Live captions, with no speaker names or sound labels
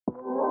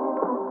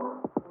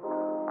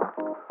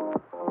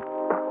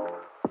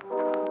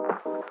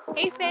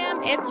Hey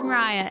fam, it's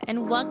Mariah,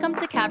 and welcome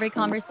to Calvary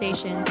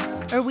Conversations,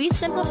 where we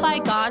simplify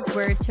God's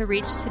Word to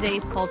reach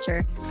today's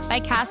culture by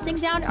casting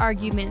down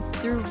arguments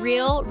through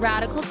real,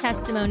 radical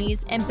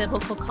testimonies and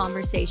biblical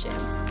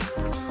conversations.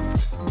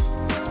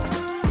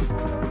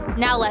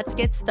 Now let's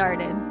get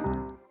started.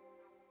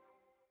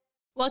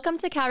 Welcome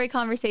to Calvary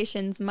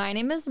Conversations. My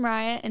name is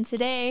Mariah, and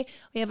today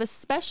we have a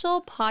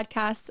special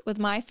podcast with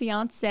my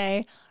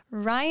fiance,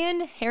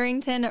 Ryan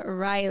Harrington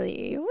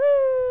Riley.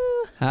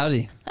 Woo!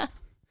 Howdy.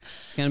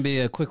 It's going to be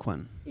a quick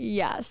one.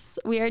 Yes,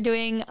 we are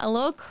doing a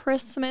little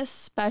Christmas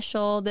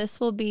special. This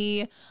will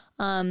be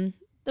the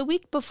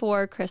week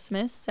before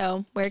Christmas,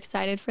 so we're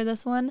excited for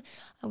this one.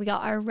 We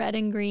got our red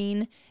and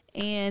green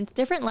and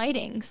different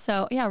lighting.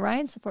 So yeah,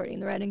 Ryan's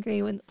supporting the red and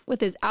green with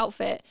his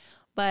outfit,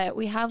 but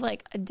we have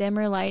like a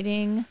dimmer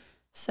lighting,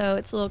 so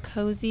it's a little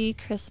cozy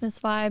Christmas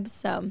vibes.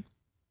 So,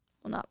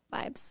 well, not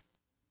vibes,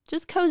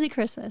 just cozy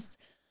Christmas.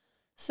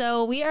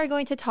 So we are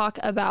going to talk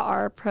about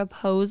our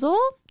proposal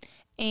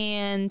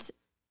and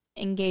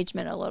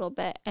engagement a little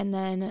bit, and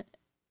then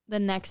the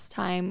next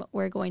time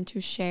we're going to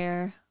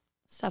share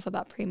stuff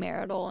about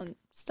premarital and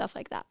stuff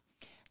like that,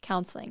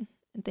 counseling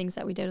and things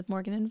that we did with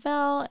Morgan and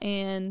Vel.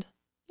 And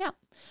yeah,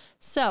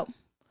 so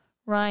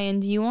Ryan,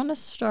 do you want to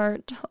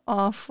start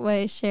off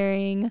by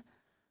sharing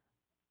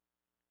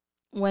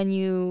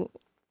when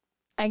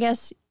I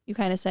guess you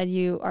kind of said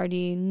you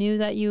already knew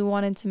that you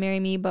wanted to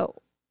marry me, but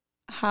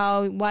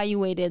why you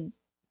waited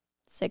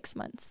 6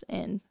 months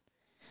and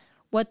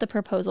what the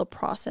proposal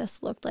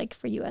process looked like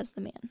for you as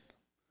the man?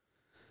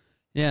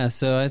 Yeah,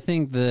 so I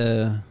think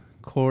the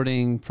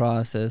courting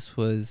process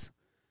was,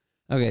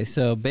 okay,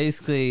 so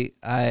basically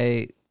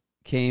I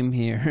came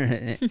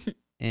here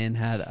and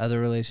had other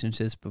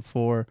relationships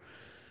before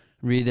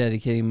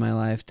rededicating my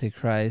life to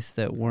Christ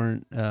that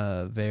weren't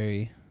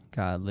very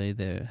godly.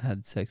 They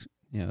had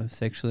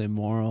sexually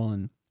immoral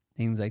and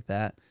things like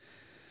that.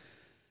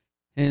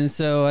 And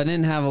so I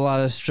didn't have a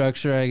lot of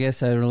structure. I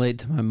guess I relate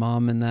to my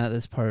mom in that.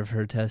 That's part of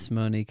her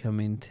testimony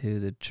coming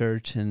to the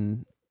church.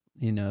 And,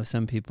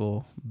 some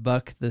people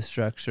buck the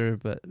structure,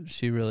 but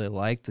she really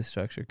liked the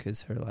structure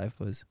because her life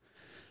was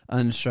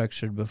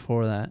unstructured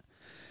before that.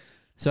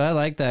 So I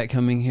liked that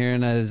coming here,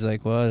 and I was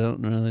like, well, I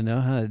don't really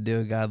know how to do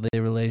a godly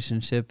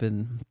relationship.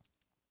 And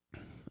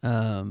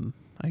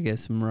I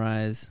guess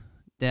Mariah's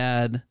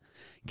dad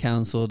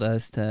counseled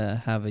us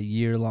to have a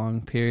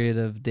year-long period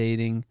of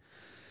dating.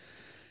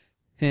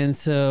 And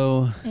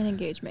so... And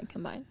engagement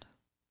combined.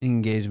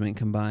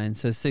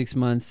 So 6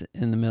 months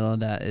in the middle of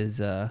that is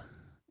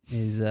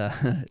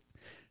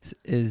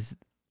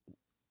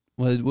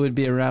what would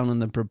be around when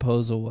the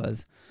proposal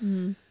was.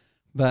 Mm-hmm.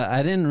 But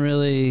I didn't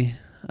really...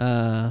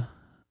 I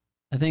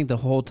think the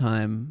whole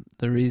time,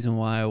 the reason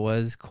why I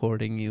was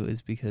courting you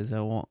is because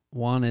I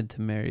wanted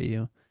to marry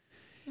you.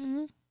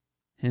 Mm-hmm.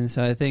 And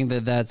so I think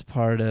that's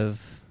part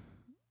of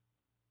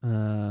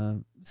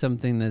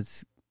something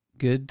that's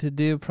good to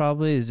do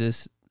probably is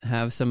just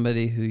have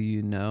somebody who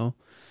you know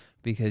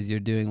because you're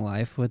doing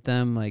life with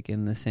them, like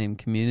in the same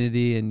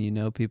community,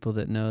 and people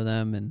that know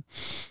them. And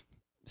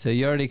so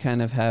you already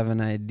kind of have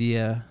an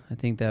idea. I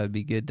think that would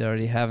be good to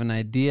already have an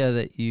idea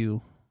that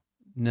you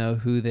know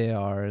who they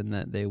are and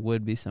that they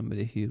would be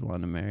somebody who you'd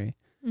want to marry.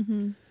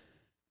 Mm-hmm.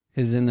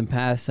 Because in the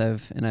past,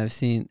 I've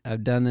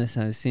done this,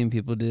 and I've seen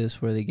people do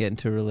this where they get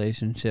into a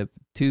relationship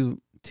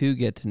to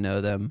get to know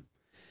them,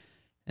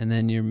 and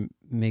then you're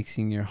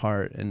mixing your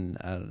heart, and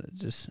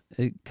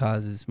it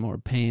causes more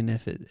pain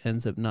if it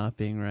ends up not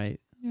being right.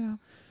 Yeah.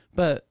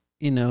 But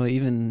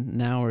even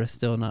now we're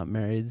still not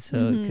married, so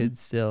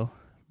mm-hmm.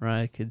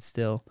 Mariah could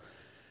still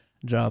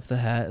drop the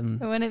hat and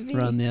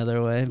run the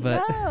other way.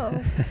 But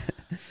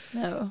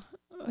no,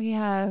 we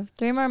have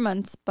 3 more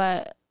months,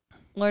 but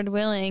Lord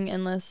willing,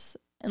 unless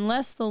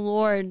the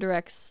Lord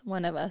directs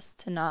one of us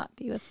to not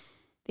be with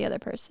the other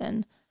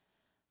person,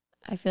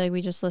 I feel like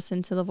we just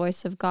listen to the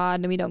voice of God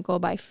and we don't go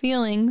by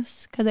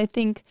feelings, because I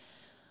think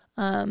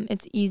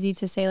it's easy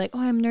to say like, oh,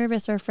 I'm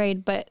nervous or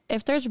afraid. But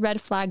if there's red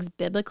flags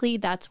biblically,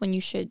 that's when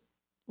you should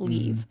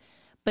leave. Mm.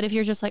 But if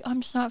you're just like, oh, I'm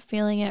just not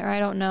feeling it, or I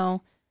don't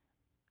know,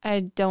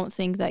 I don't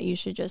think that you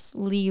should just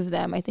leave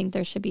them. I think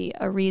there should be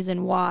a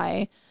reason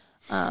why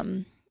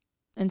and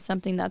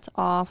something that's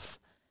off.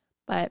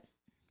 But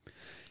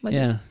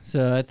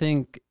so I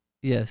think,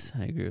 yes,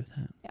 I agree with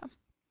that. Yeah.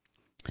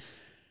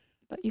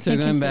 But you so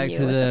going back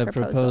to the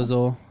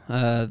proposal,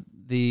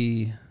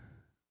 it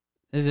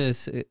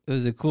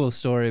was a cool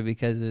story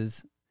because it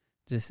was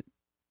just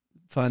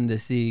fun to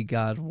see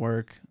God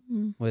work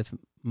with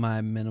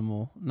my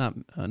minimal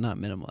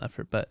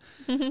effort, but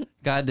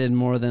God did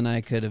more than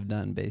I could have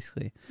done,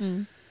 basically.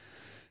 Mm.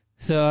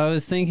 So I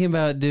was thinking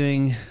about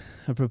doing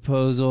a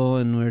proposal,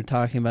 and we were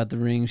talking about the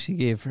ring she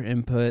gave for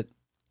input,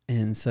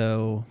 and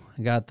so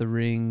I got the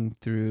ring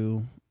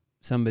through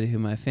somebody who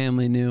my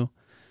family knew,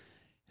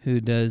 who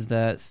does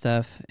that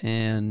stuff,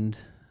 and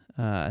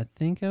I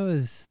think I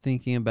was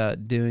thinking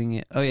about doing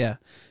it. Oh, yeah.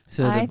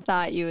 So I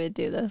thought you would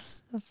do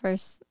this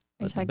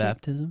the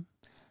baptism?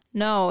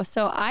 No,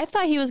 so I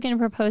thought he was going to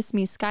propose to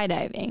me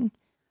skydiving.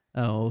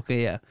 Oh,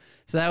 okay, yeah.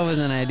 So that was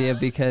an idea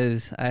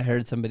because I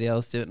heard somebody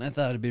else do it, and I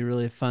thought it'd be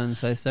really fun.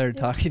 So I started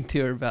talking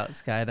to her about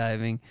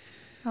skydiving.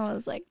 I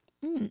was like,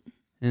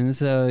 And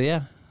so,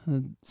 yeah.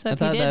 So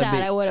if you did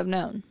that, I would have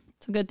known.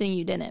 It's a good thing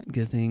you didn't.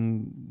 Good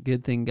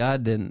thing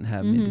God didn't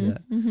have me do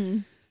that. Mm-hmm.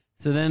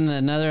 So then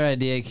another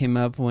idea came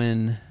up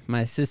when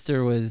my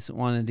sister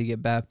wanted to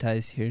get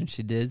baptized here, and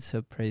she did.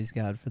 So praise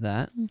God for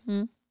that.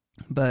 Mm-hmm.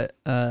 But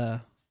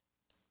it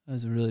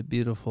was a really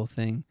beautiful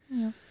thing.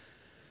 Yeah.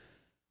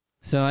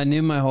 So I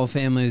knew my whole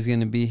family was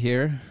going to be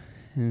here.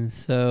 And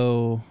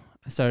so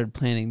I started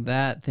planning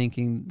that,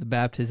 thinking the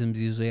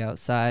baptism's usually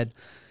outside.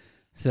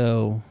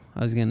 So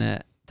I was going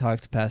to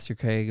talk to Pastor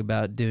Craig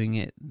about doing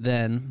it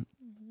then.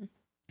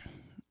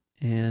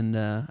 Mm-hmm. And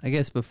I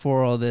guess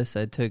before all this,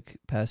 I took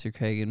Pastor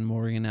Craig and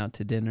Morgan out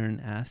to dinner and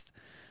asked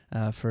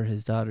for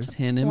his daughter's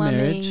hand in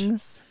marriage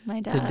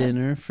my dad. to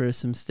dinner for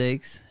some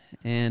steaks.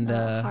 And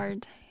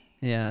hard.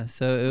 Yeah,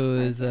 so it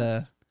was...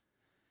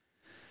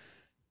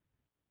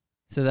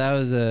 So that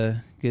was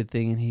a good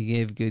thing, and he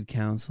gave good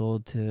counsel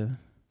to,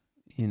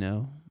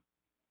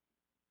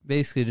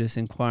 basically just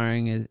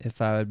inquiring if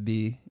I would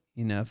be,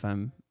 if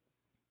I'm,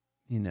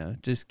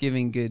 just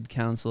giving good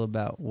counsel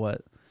about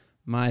what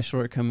my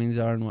shortcomings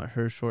are and what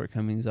her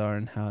shortcomings are,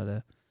 and how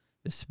to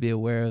just be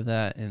aware of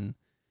that and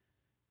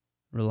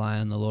rely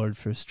on the Lord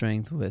for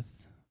strength with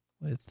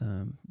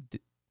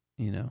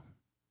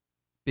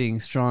being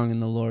strong in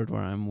the Lord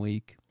where I'm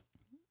weak,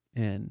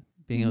 and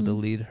being able to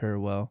lead her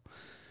well.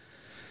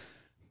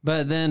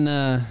 But then,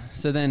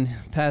 then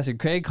Pastor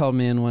Craig called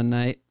me in one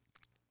night.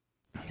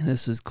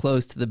 This was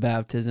close to the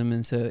baptism,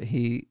 and so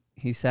he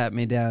sat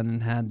me down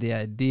and had the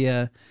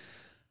idea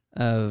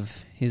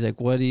of, he's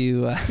like, what do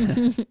you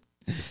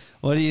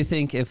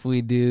think if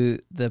we do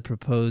the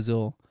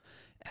proposal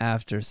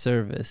after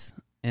service?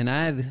 And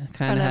I had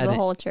kind of had the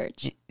whole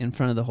church. In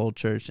front of the whole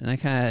church, and I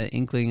kind of had an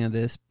inkling of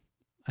this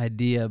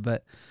idea,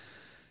 but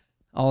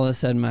all of a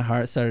sudden my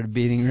heart started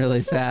beating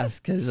really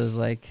fast because I was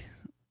like,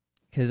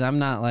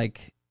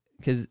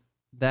 because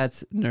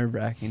that's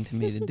nerve-wracking to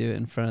me to do it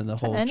in front of the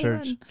whole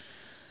church.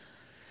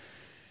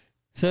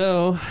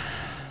 So,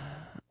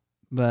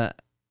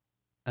 but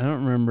I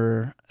don't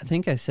remember. I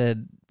think I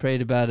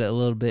prayed about it a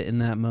little bit in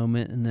that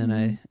moment, and then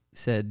I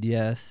said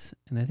yes.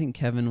 And I think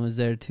Kevin was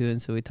there too,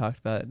 and so we talked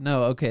about it.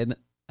 No, okay.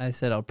 I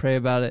said I'll pray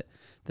about it.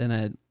 Then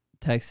I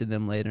texted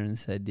them later and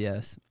said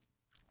yes.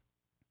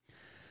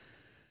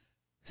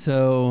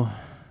 So,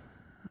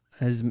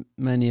 as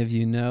many of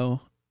you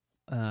know,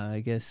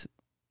 I guess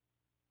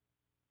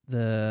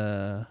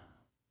I'm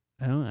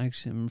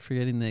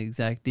forgetting the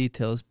exact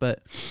details,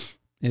 but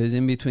it was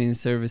in between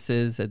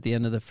services at the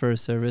end of the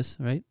first service,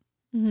 right?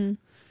 Mm-hmm.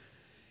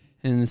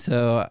 And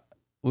so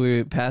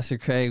Pastor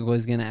Craig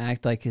was going to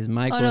act like his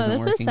mic wasn't working. Oh, no,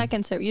 this was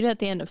second service. You did at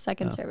the end of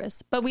second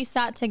service. But we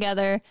sat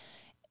together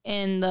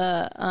in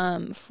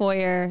the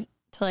foyer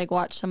to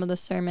watch some of the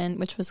sermon,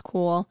 which was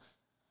cool.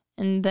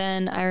 And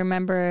then I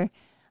remember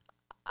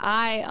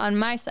on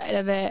my side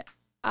of it,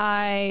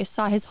 I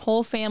saw his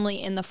whole family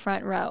in the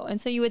front row.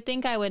 And so you would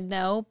think I would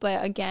know,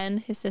 but again,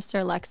 his sister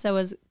Alexa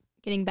was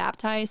getting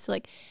baptized. So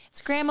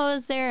his grandma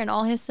was there and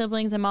all his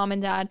siblings and mom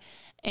and dad,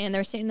 and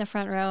they're sitting in the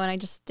front row, and I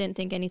just didn't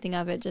think anything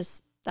of it,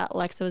 just that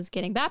Alexa was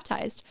getting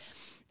baptized.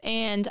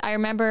 And I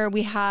remember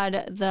we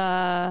had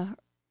the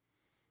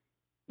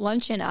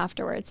luncheon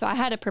afterwards, so I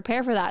had to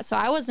prepare for that. So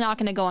I was not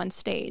going to go on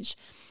stage.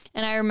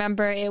 And I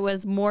remember it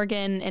was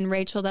Morgan and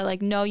Rachel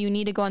that no, you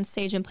need to go on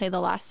stage and play the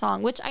last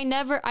song, which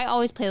I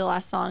always play the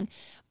last song.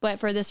 But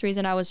for this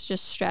reason, I was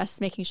just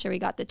stressed, making sure we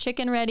got the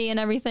chicken ready and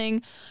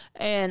everything.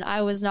 And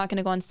I was not going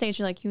to go on stage.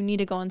 They're like, you need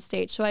to go on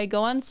stage. So I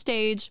go on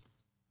stage,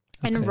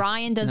 and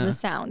Ryan does the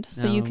sound.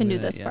 So you can do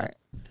this part.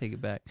 Take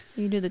it back.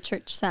 So you do the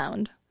church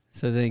sound.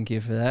 So thank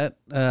you for that.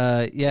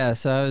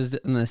 So I was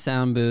in the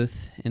sound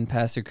booth, and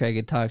Pastor Craig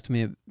had talked to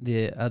me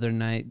the other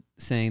night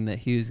saying that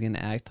he was going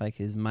to act like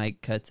his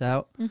mic cuts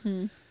out. Mm-hmm.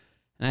 And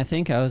I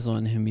think I was the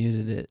one who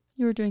muted it.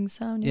 You were doing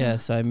sound, yeah.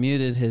 So I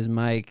muted his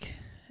mic,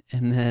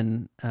 and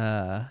then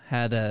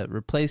had a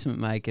replacement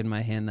mic in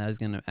my hand that I was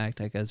going to act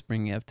like I was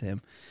bringing up to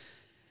him.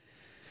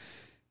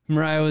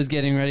 Mariah was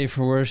getting ready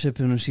for worship,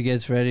 and when she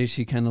gets ready,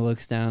 she kind of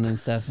looks down and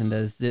stuff and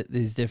does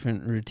these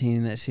different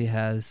routine that she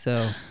has.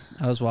 So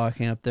I was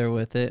walking up there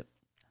with it,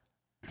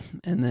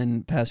 and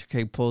then Pastor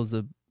Craig pulls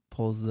the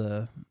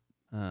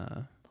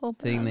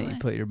thing that you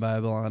put your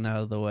Bible on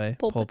out of the way,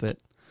 pulpit.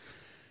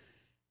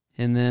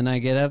 And then I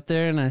get up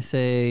there and I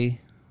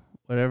say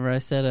whatever I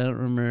said. I don't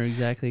remember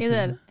exactly. You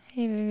said,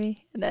 "Hey,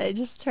 baby," and I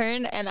just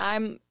turned and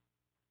I'm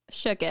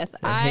shooketh.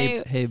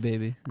 Hey,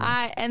 baby.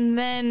 And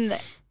then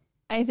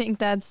I think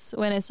that's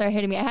when it started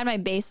hitting me. I had my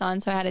bass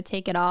on, so I had to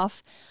take it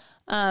off.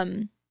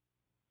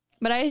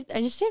 But I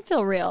just didn't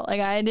feel real.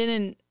 I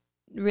didn't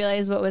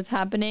realize what was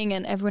happening,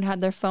 and everyone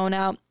had their phone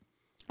out.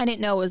 I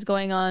didn't know what was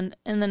going on.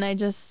 And then I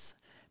just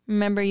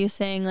remember you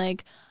saying,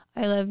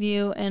 I love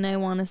you, and I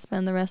want to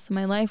spend the rest of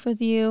my life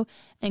with you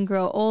and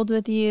grow old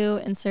with you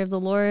and serve the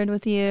Lord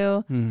with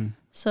you. Mm.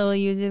 So will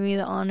you do me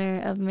the honor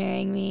of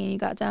marrying me? And you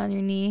got down on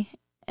your knee.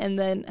 And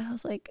then I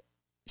was like,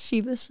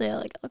 sheepishly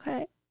like,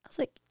 okay. I was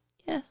like,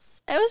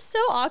 yes. It was so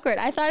awkward.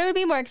 I thought it would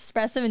be more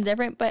expressive and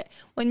different, but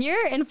when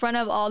you're in front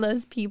of all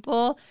those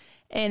people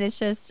and it's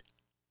just,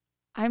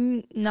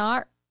 I'm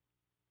not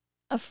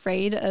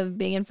afraid of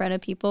being in front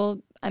of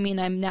people. I mean,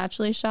 I'm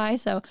naturally shy,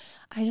 so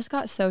I just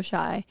got so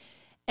shy.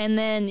 And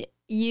then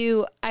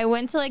I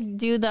went to like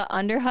do the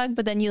underhug,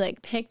 but then you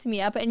like picked me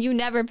up and you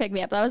never picked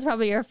me up. That was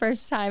probably your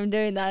first time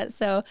doing that.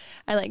 So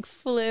I like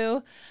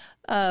flew,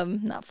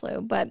 not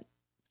flew, but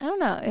I don't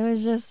know. It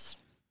was just,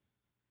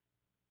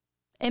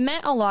 it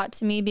meant a lot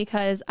to me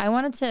because I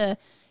wanted to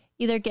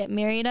either get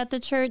married at the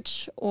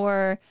church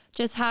or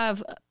just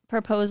have a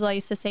proposal. I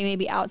used to say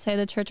maybe outside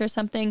the church or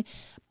something,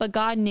 but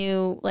God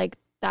knew like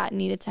that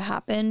needed to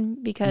happen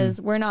because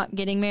we're not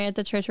getting married at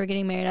the church. We're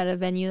getting married at a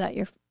venue that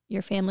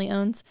your family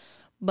owns.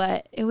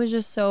 But it was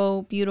just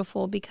so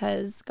beautiful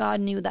because God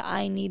knew that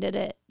I needed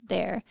it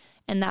there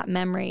and that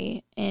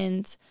memory.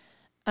 And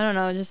I don't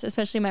know, just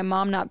especially my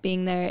mom not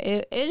being there,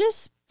 it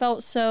just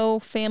felt so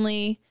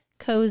family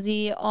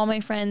cozy. All my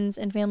friends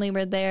and family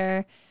were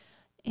there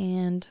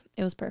and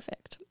it was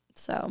perfect.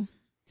 So,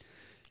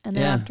 and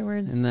then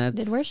afterwards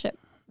did worship.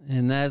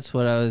 And that's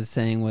what I was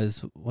saying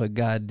was what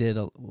God did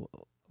a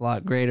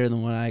lot greater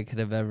than what I could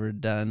have ever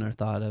done or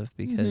thought of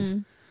because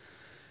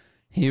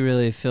he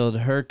really filled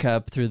her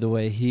cup through the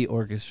way he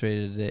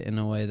orchestrated it in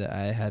a way that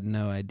I had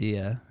no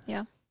idea.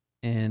 Yeah.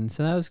 And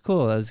so that was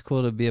cool. That was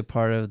cool to be a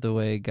part of the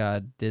way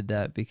God did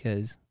that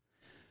because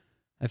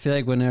I feel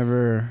like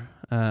whenever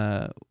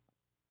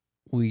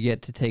we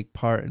get to take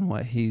part in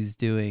what he's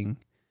doing,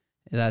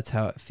 that's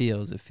how it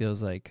feels. It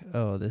feels like,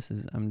 oh,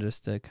 I'm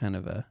just a kind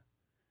of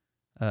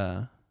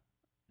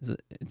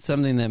it's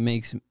something that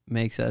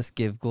makes us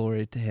give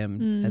glory to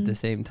him at the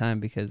same time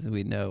because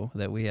we know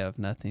that we have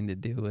nothing to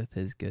do with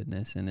his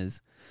goodness and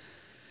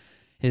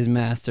his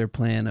master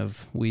plan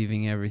of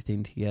weaving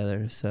everything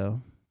together.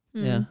 So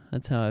yeah,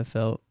 that's how I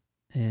felt.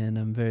 And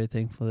I'm very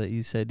thankful that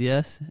you said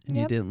yes and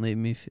you didn't leave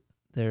me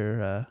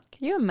there.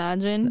 Can you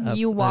imagine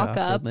you walk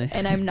up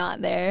and I'm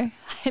not there?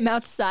 I'm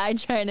outside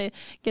trying to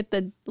get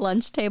the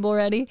lunch table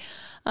ready.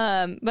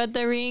 But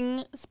the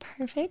ring is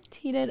perfect.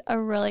 He did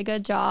a really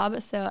good job.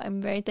 So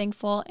I'm very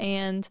thankful.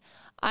 And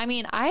I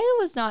mean, I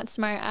was not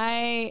smart.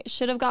 I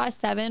should have got a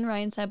 7,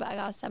 Ryan said, but I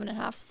got a 7.5.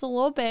 So it's a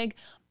little big,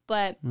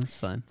 but that's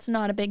fine. It's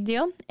not a big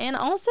deal. And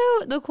also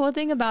the cool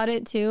thing about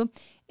it too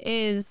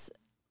is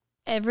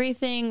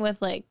everything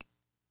with like,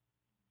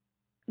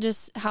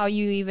 just how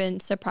you even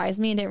surprised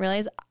me and didn't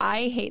realize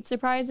I hate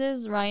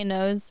surprises. Ryan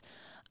knows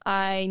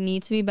I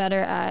need to be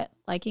better at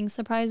liking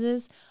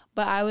surprises,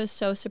 but I was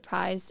so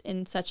surprised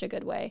in such a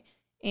good way.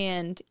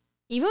 And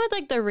even with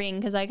like the ring,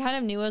 because I kind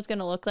of knew what it was going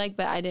to look like,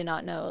 but I did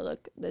not know it would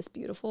look this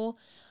beautiful.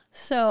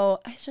 So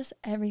it's just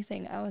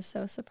everything. I was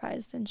so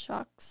surprised and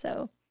shocked.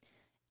 So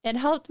it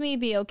helped me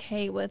be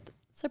okay with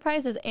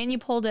surprises, and you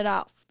pulled it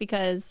off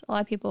because a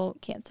lot of people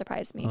can't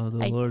surprise me. Oh,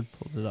 the Lord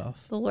pulled it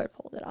off. The Lord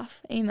pulled it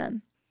off.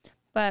 Amen.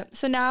 But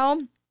so now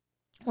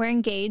we're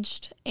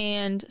engaged,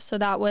 and so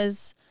that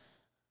was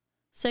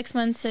 6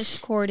 months-ish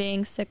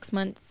courting, 6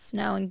 months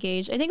now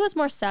engaged. I think it was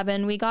more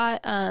 7. We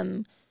got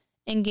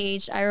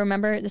engaged. I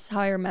remember, this is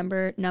how I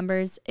remember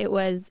numbers. It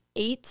was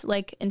 8,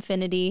 like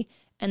infinity,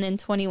 and then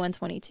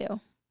 21-22,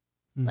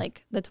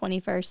 like the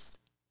 21st,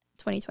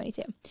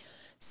 2022.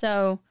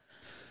 So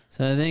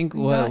I think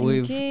what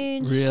we've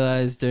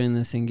realized during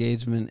this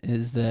engagement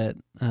is that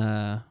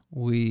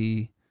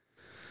we,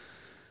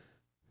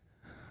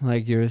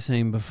 like you were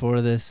saying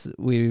before this,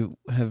 we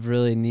have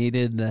really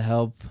needed the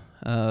help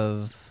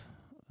of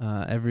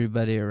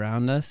everybody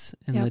around us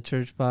in the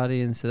church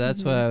body. And so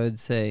that's what I would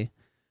say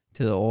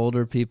to the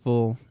older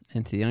people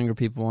and to the younger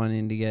people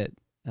wanting to get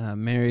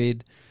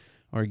married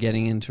or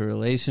getting into a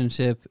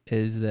relationship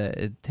is that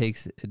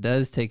it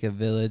does take a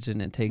village,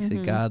 and it takes a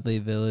godly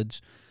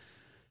village.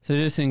 So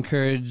just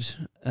encourage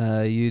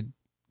you,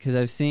 because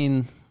I've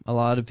seen a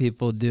lot of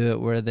people do it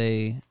where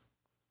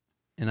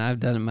and I've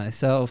done it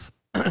myself,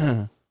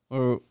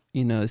 or,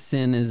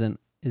 sin is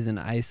an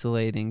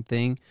isolating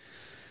thing.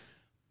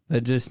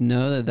 But just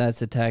know that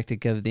that's a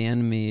tactic of the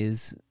enemy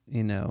is,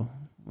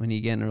 when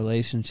you get in a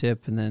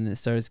relationship and then it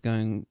starts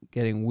getting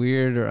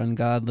weird or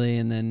ungodly,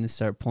 and then you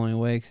start pulling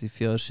away because you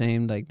feel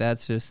ashamed. Like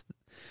that's just,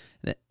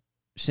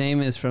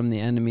 shame is from the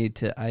enemy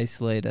to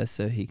isolate us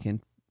so he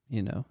can,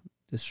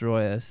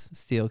 destroy us,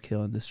 steal,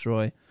 kill, and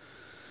destroy.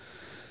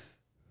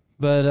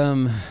 But,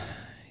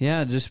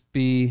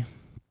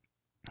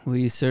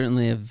 we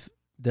certainly have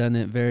done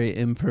it very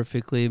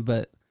imperfectly,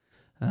 but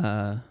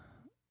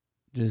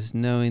just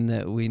knowing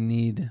that we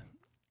need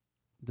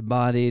the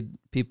body,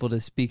 people to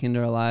speak into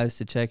our lives,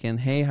 to check in.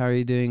 Hey, how are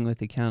you doing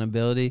with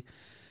accountability?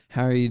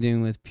 How are you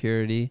doing with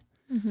purity?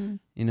 Mm-hmm.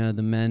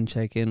 The men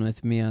check in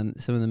with me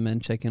some of the men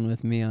check in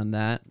with me on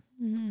that.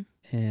 Mm-hmm.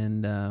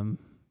 And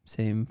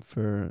same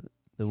for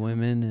the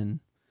women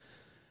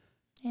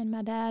and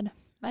my dad.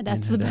 My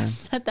dad's the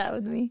best at that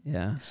with me.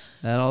 Yeah.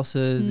 That also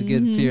is a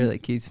good fear that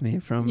keeps me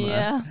from...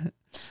 Yeah.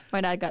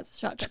 My dad got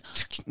shocked.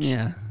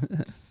 Yeah.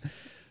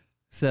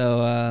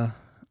 So,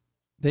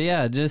 But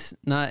yeah, just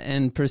not,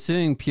 and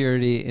pursuing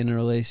purity in a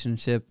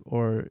relationship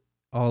or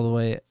all the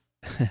way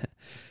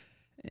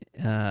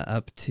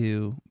up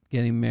to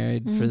getting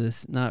married for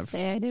this, not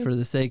for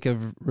the sake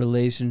of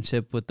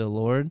relationship with the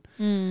Lord.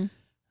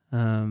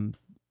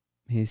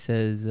 He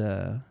says,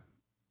 does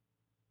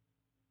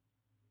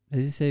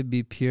he say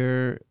be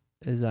pure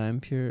as I am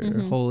pure,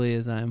 or holy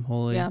as I am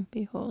holy? Yeah,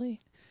 be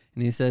holy.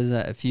 And he says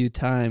that a few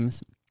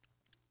times.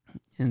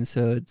 And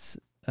so it's,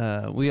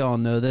 we all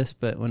know this,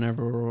 but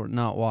whenever we're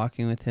not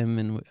walking with him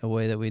in a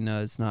way that we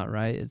know it's not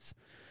right,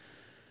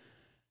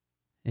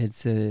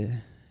 it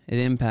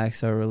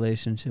impacts our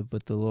relationship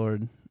with the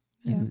Lord.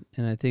 Yeah.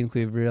 And I think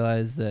we've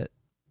realized that,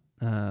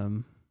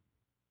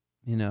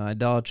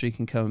 idolatry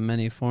can come in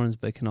many forms,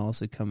 but can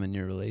also come in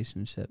your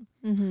relationship.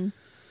 Mm-hmm.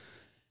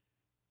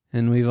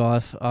 And we've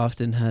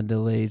often had to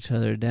lay each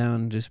other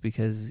down just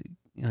because,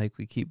 like,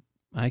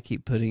 I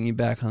keep putting you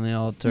back on the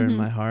altar in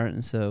my heart.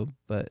 And so,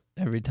 but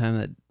every time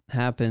that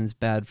happens,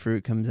 bad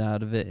fruit comes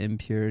out of it,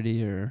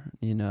 impurity or,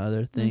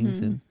 other things.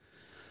 And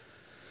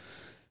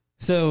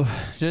so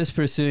just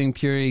pursuing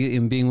purity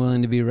and being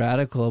willing to be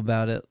radical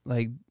about it.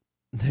 Like,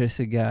 there's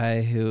a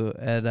guy who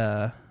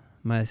at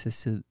my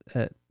assistant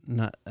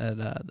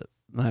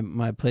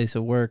my place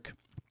of work,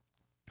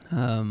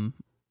 who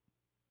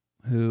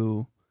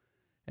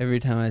every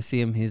time I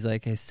see him, he's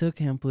like, I still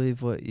can't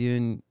believe what you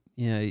and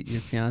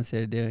your fiance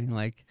are doing.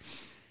 Like,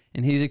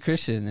 and he's a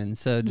Christian, and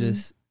so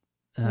just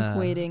like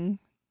waiting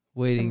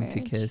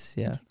to kiss,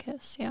 yeah.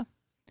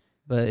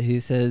 But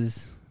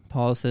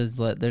Paul says,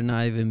 let there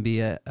not even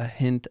be a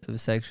hint of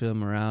sexual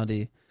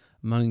immorality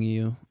among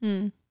you.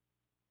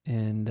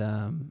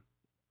 And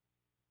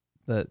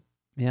but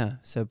yeah,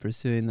 so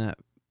pursuing that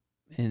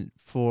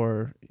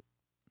for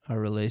our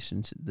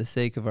relationship, the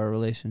sake of our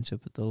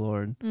relationship with the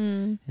Lord,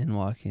 and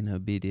walking in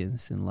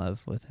obedience and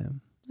love with him.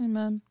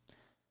 Amen.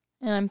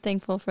 And I'm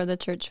thankful for the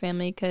church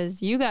family,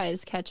 because you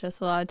guys catch us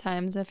a lot of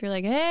times if you're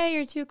like, hey,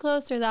 you're too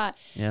close or that.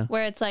 Yeah.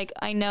 Where it's like,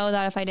 I know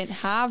that if I didn't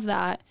have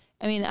that,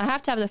 I mean, I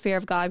have to have the fear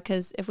of God,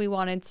 because if we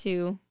wanted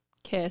to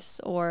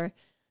kiss or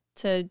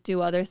to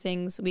do other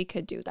things, we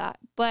could do that.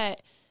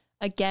 But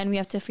again, we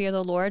have to fear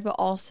the Lord, but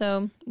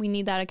also we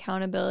need that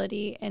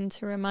accountability and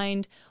to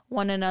remind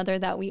one another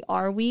that we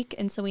are weak.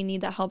 And so we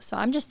need that help. So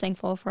I'm just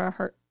thankful for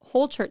our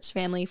whole church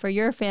family, for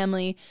your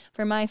family,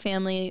 for my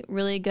family,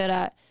 really good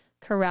at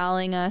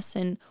corralling us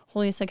and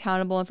holding us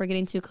accountable. If we're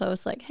getting too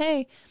close, like,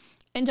 hey,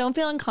 and don't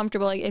feel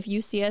uncomfortable. Like, if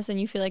you see us and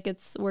you feel like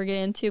we're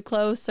getting too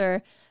close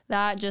or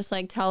that, just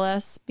like tell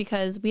us,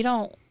 because we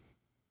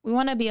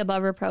want to be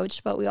above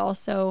reproach, but we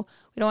don't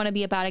want to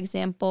be a bad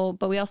example,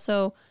 but we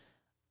also,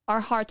 our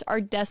hearts are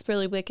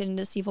desperately wicked and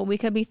deceitful. We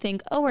could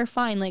think, oh, we're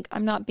fine, like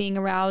I'm not being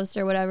aroused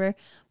or whatever,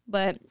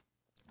 but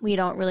we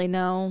don't really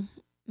know.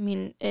 I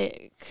mean,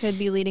 it could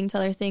be leading to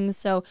other things.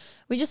 So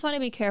we just want to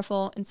be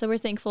careful. And so we're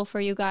thankful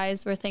for you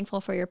guys. We're thankful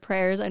for your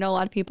prayers. I know a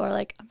lot of people are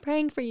like, I'm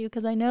praying for you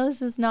because I know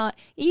this is not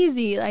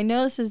easy. I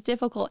know this is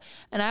difficult.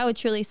 And I would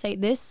truly say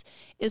this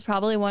is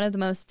probably one of the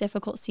most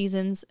difficult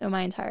seasons of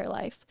my entire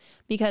life,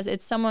 because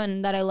it's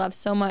someone that I love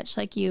so much,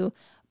 like you,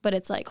 but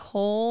it's like,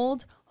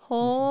 hold.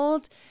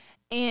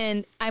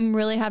 And I'm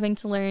really having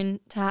to learn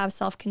to have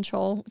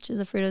self-control, which is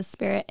a fruit of the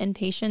Spirit, and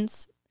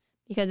patience,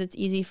 because it's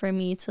easy for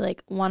me to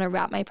like want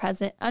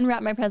to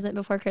unwrap my present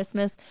before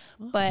Christmas,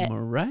 but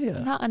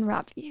Mariah. Not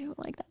unwrap you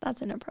like that.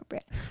 That's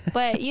inappropriate.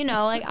 But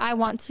like I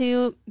want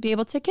to be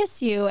able to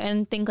kiss you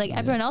and think like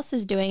everyone else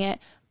is doing it.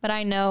 But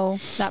I know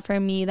that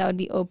for me, that would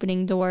be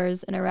opening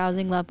doors and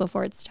arousing love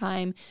before it's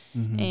time,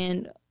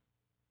 and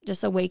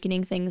just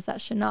awakening things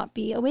that should not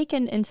be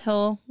awakened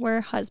until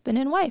we're husband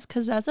and wife.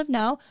 Because as of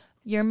now,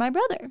 you're my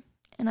brother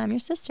and I'm your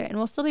sister, and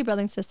we'll still be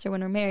brother and sister when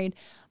we're married.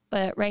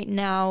 But right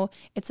now,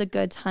 it's a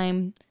good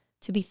time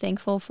to be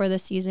thankful for the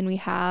season we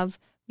have,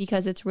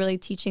 because it's really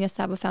teaching us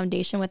to have a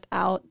foundation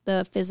without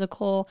the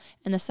physical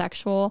and the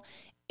sexual.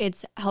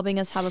 It's helping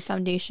us have a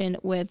foundation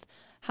with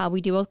how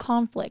we deal with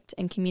conflict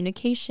and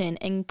communication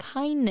and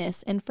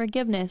kindness and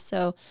forgiveness.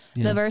 So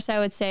the verse I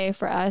would say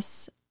for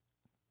us,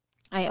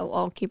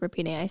 I'll keep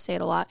repeating, I say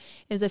it a lot,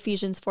 is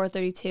Ephesians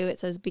 4:32. It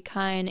says, be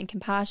kind and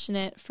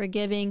compassionate,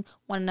 forgiving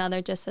one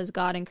another, just as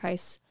God in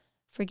Christ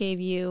forgave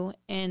you.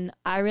 And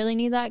I really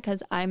need that,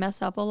 because I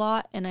mess up a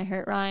lot and I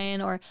hurt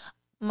Ryan, or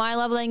my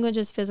love language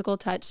is physical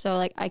touch. So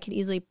like I could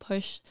easily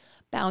push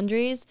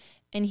boundaries,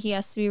 and he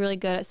has to be really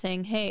good at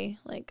saying, hey,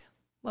 like,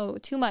 whoa,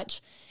 too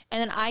much. And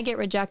then I get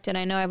rejected.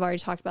 I know I've already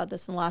talked about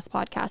this in the last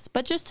podcast,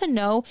 but just to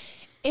know,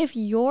 if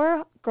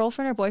your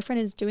girlfriend or boyfriend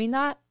is doing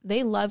that,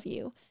 they love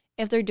you.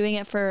 If they're doing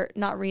it for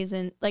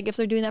if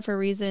they're doing that for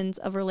reasons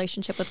of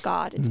relationship with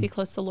God and to be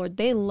close to the Lord,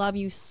 they love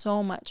you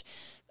so much.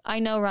 I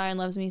know Ryan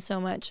loves me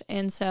so much.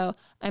 And so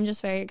I'm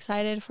just very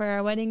excited for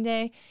our wedding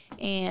day.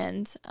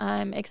 And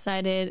I'm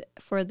excited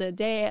for the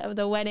day of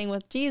the wedding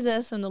with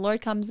Jesus when the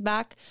Lord comes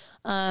back.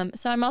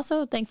 So I'm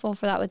also thankful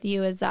for that with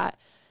you, is that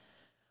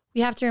we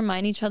have to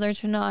remind each other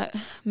to not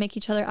make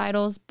each other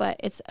idols, but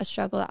it's a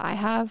struggle that I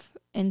have.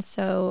 And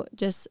so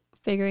just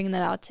figuring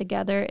that out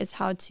together is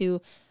how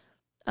to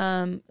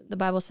The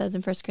Bible says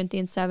in 1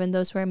 Corinthians 7,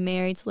 those who are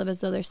married to live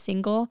as though they're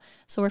single.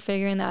 So we're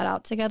figuring that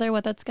out together,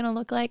 what that's going to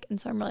look like. And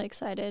so I'm really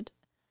excited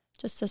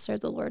just to serve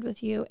the Lord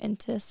with you and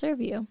to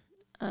serve you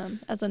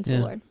as unto the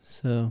Lord.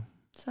 So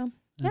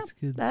that's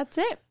good. That's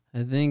it.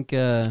 I think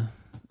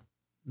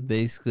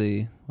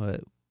basically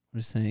what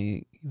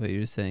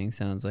you're saying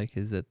sounds like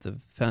is that the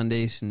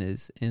foundation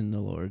is in the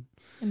Lord.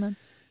 Amen.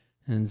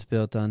 And it's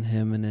built on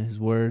Him and His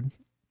Word.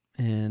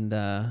 And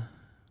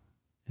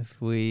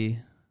if we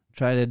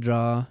try to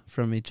draw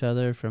from each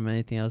other, from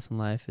anything else in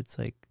life, it's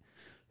like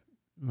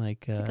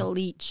a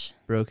leech.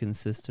 Broken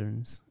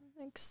cisterns.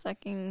 Like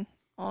sucking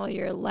all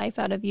your life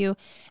out of you.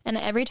 And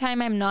every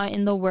time I'm not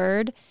in the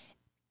Word,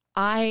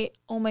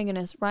 oh my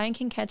goodness, Ryan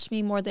can catch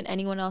me more than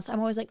anyone else. I'm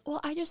always like, well,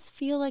 I just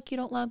feel like you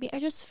don't love me. I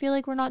just feel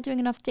like we're not doing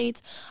enough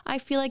dates. I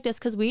feel like this,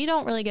 because we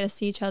don't really get to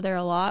see each other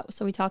a lot.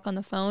 So we talk on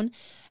the phone,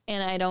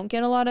 and I don't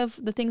get a lot of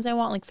the things I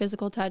want, like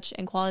physical touch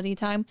and quality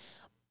time.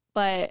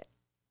 But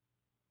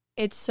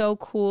it's so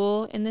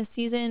cool in this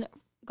season.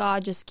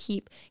 God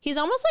he's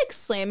almost like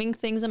slamming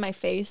things in my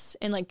face,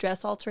 and like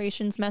dress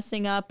alterations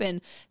messing up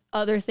and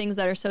other things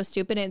that are so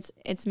stupid.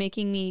 It's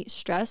making me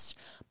stressed.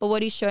 But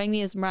what he's showing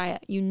me is, Mariah,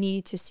 you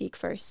need to seek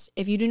first.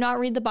 If you do not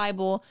read the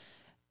Bible,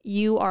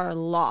 you are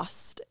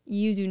lost.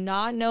 You do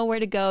not know where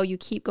to go. You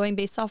keep going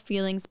based off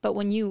feelings. But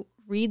when you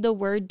read the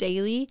Word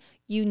daily,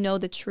 you know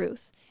the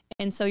truth.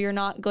 And so you're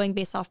not going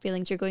based off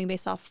feelings. You're going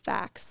based off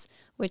facts,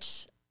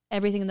 which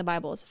everything in the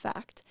Bible is a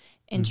fact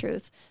and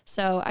truth.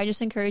 So I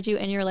just encourage you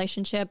in your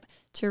relationship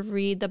to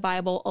read the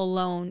Bible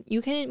alone.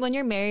 You can, when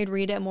you're married,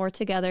 read it more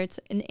together. It's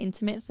an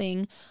intimate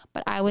thing.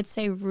 But I would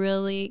say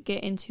really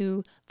get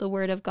into the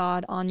Word of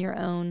God on your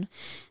own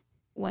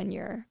when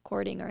you're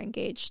courting or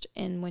engaged,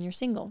 and when you're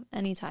single,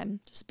 anytime.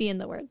 Just be in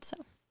the Word. So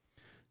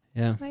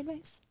that's my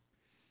advice.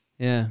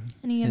 Yeah.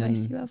 Any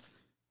advice you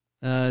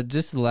have?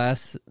 Just the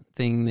last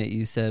thing that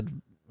you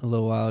said a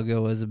little while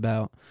ago was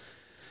about,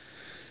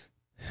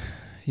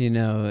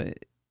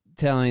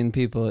 telling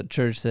people at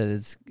church that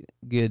it's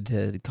good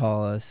to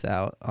call us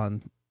out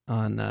on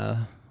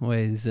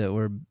ways that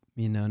we're,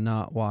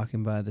 not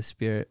walking by the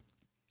Spirit.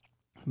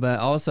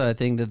 But also I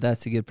think that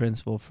that's a good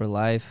principle for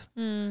life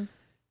and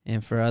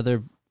for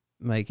other,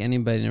 like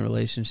anybody in a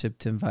relationship,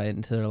 to invite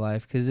into their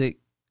life. Because it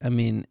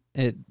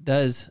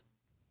does,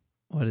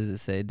 what does it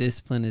say?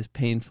 Discipline is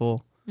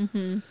painful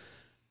in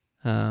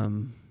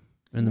the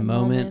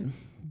moment.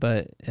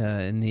 But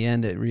in the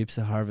end, it reaps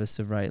a harvest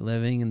of right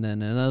living. And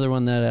then another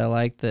one that I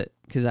like, that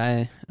because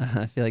I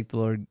feel like the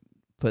Lord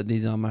put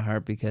these on my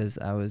heart because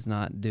I was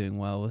not doing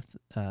well with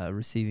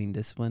receiving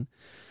discipline.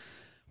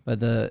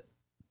 But it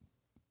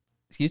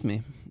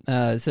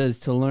says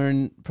to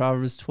learn,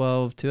 Proverbs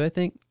 12:2, I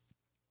think.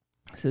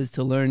 It says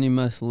to learn you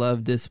must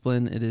love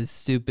discipline. It is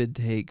stupid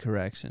to hate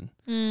correction.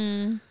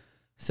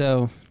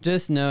 So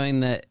just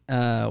knowing that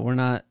we're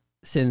not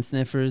sin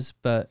sniffers,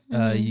 but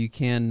you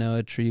can know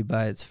a tree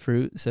by its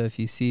fruit. So if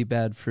you see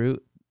bad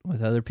fruit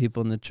with other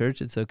people in the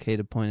church, it's okay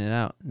to point it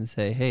out and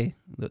say, hey,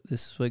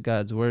 this is what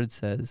God's Word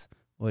says.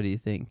 What do you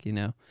think?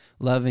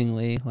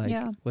 Lovingly,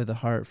 with a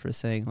heart for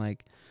saying,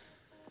 like,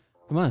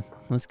 come on,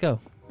 let's go.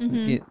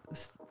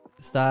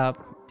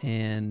 Stop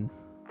and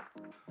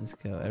let's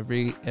go.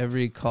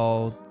 Every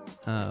call,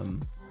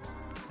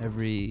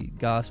 every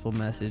gospel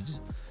message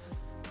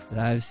that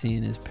I've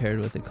seen is paired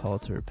with a call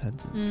to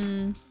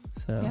repentance.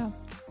 So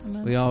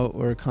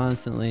we're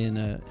constantly in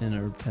a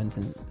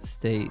repentant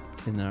state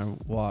in our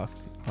walk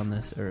on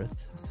this earth.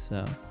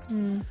 So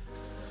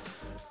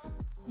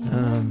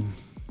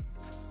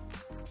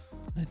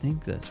I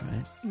think that's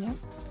right. Yep.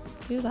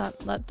 Do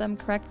that. Let them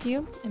correct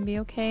you and be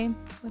okay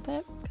with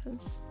it,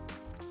 because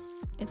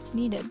it's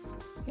needed.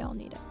 We all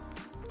need it.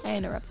 I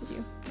interrupted you.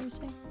 What were you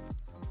saying?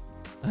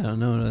 I don't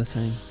know what I was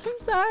saying. I'm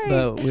sorry.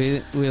 But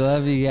we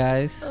love you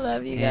guys. I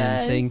love you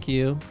guys. And thank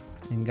you.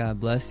 And God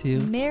bless you.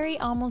 Merry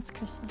almost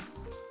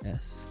Christmas.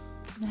 Yes.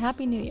 And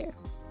Happy New Year.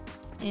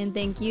 And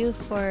thank you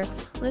for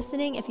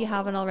listening. If you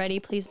haven't already,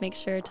 please make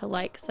sure to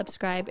like,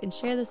 subscribe, and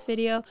share this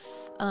video.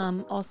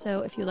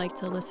 Also, if you like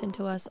to listen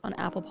to us on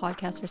Apple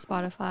Podcasts or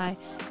Spotify,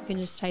 you can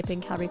just type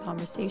in Calvary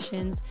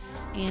Conversations.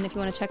 And if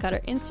you want to check out our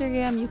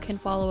Instagram, you can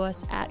follow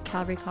us at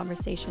Calvary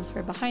Conversations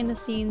for behind the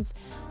scenes.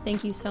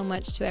 Thank you so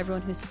much to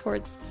everyone who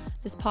supports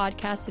this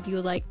podcast. If you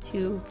would like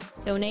to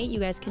donate,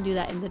 you guys can do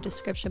that in the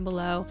description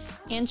below,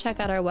 and check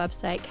out our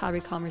website,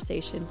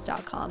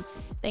 calvaryconversations.com.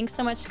 Thanks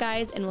so much,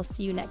 guys, and we'll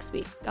see you next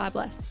week. God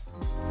bless.